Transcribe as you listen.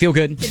Feel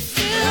good.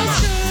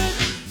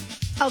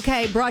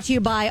 Okay, brought to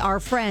you by our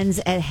friends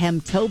at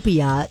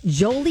Hemtopia.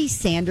 Jolie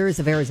Sanders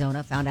of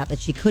Arizona found out that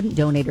she couldn't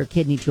donate her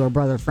kidney to her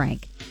brother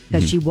Frank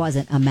because she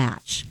wasn't a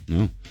match.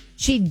 No.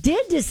 She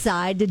did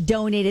decide to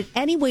donate it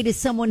anyway to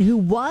someone who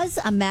was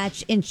a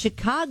match in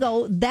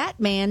Chicago. That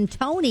man,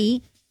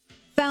 Tony,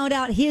 found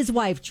out his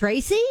wife,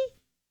 Tracy,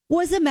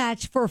 was a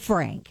match for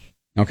Frank.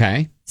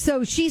 Okay.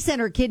 So she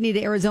sent her kidney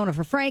to Arizona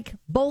for Frank.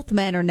 Both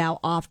men are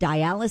now off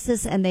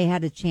dialysis, and they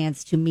had a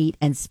chance to meet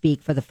and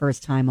speak for the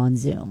first time on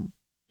Zoom.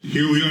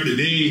 Here we are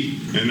today,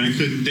 and I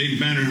couldn't thank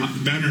Banner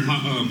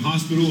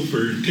Hospital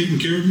for taking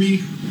care of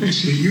me.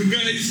 Actually, you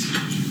guys,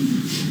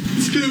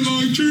 it's been a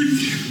long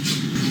journey.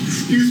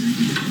 Excuse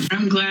me.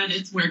 I'm glad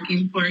it's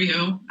working for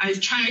you.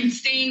 I've tried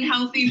staying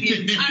healthy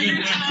the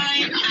entire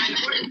time. I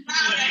worked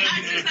out, I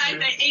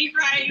exercised, I ate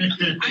right.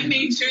 I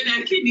made sure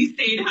that kidney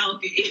stayed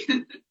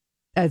healthy.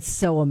 That's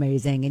so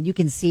amazing. And you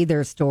can see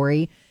their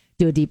story,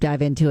 do a deep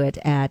dive into it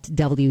at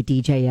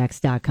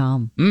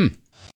WDJX.com.